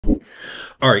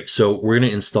All right, so we're going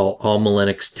to install Alma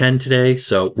Linux 10 today.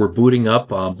 So we're booting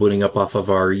up off of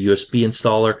our USB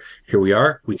installer. Here we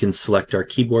are. We can select our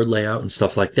keyboard layout and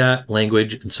stuff like that,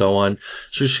 language and so on.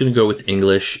 So we're just going to go with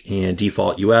English and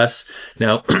default US.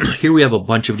 Now, here we have a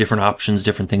bunch of different options,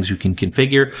 different things you can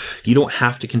configure. You don't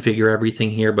have to configure everything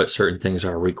here, but certain things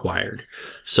are required.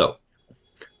 So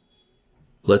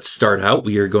let's start out.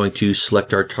 We are going to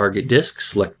select our target disk,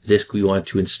 select the disk we want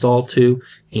to install to,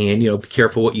 and be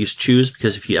careful what you choose,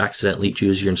 because if you accidentally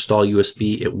choose your install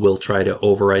USB, it will try to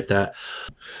overwrite that.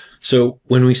 So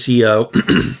when we see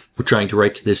we're trying to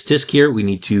write to this disk here, we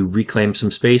need to reclaim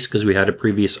some space because we had a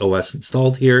previous OS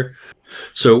installed here.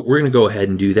 So we're going to go ahead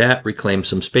and do that, reclaim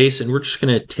some space, and we're just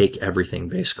going to take everything,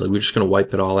 basically. We're just going to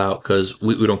wipe it all out because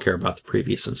we don't care about the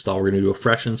previous install. We're going to do a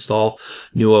fresh install,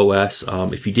 new OS.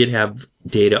 If you did have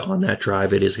data on that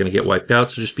drive, it is going to get wiped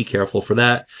out, so just be careful for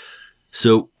that.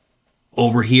 So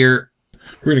over here,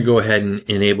 we're going to go ahead and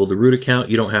enable the root account.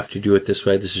 You don't have to do it this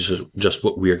way. This is just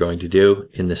what we are going to do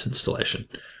in this installation.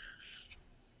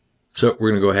 So we're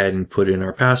going to go ahead and put in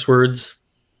our passwords.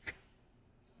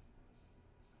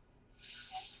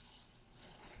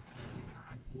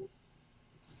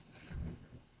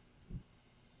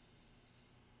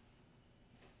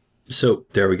 So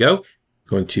there we go.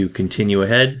 Going to continue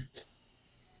ahead.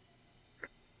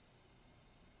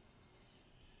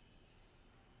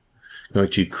 I'm going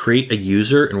to create a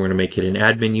user, and we're going to make it an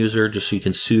admin user just so you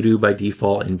can sudo by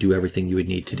default and do everything you would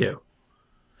need to do.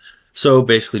 So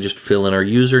basically just fill in our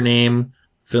username,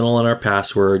 fill in our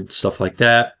password, stuff like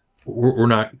that. We're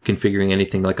not configuring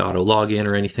anything like auto login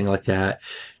or anything like that.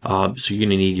 So you're going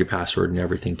to need your password and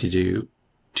everything to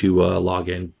log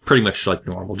in, pretty much like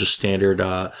normal, just standard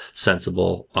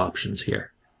sensible options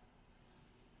here.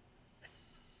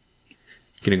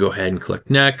 Going to go ahead and click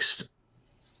next.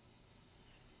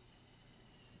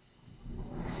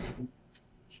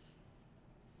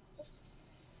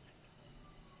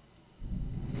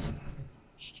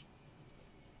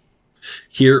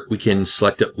 Here we can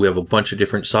select it. We have a bunch of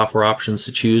different software options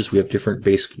to choose. We have different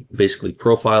basically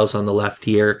profiles on the left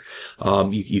here.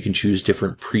 You can choose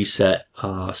different preset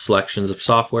selections of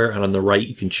software, and on the right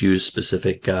you can choose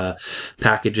specific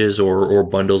packages or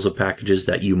bundles of packages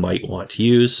that you might want to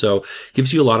use. So it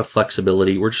gives you a lot of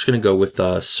flexibility. We're just going to go with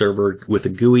a server with a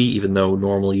GUI, even though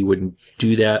normally you wouldn't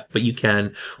do that, but you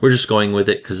can. We're just going with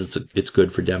it because it's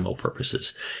good for demo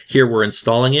purposes. Here we're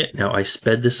installing it. Now I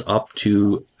sped this up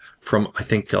to from I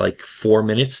think like 4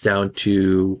 minutes down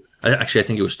to, actually I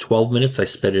think it was 12 minutes. I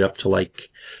sped it up to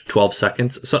like 12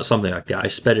 seconds, something like that. I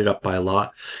sped it up by a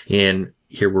lot. And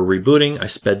here we're rebooting. I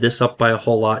sped this up by a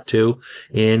whole lot too.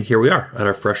 And here we are at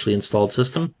our freshly installed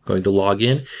system. Going to log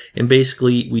in. And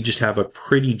basically we just have a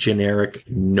pretty generic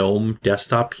GNOME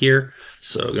desktop here.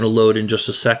 So I'm going to load in just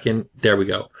a second. There we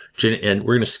go. And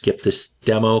we're going to skip this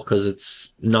demo because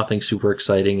it's nothing super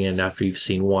exciting. And after you've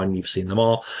seen one, you've seen them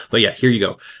all. But yeah, here you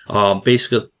go.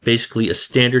 Basically a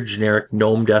standard generic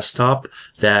GNOME desktop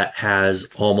that has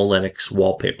Alma Linux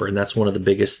wallpaper. And that's one of the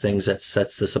biggest things that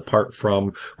sets this apart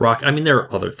from Rock. I mean, there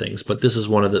are other things, but this is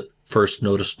one of the first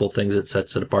noticeable things that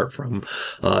sets it apart from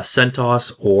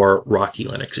CentOS or Rocky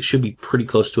Linux. It should be pretty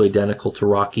close to identical to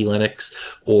Rocky Linux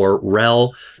or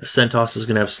rhel. CentOS is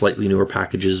going to have slightly newer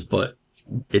packages, but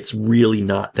it's really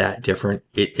not that different.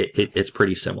 It's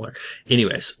pretty similar.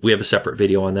 Anyways, we have a separate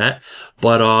video on that,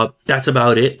 but that's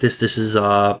about it. This is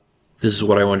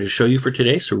what I wanted to show you for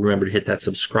today. So remember to hit that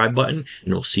subscribe button,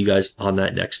 and we'll see you guys on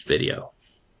that next video.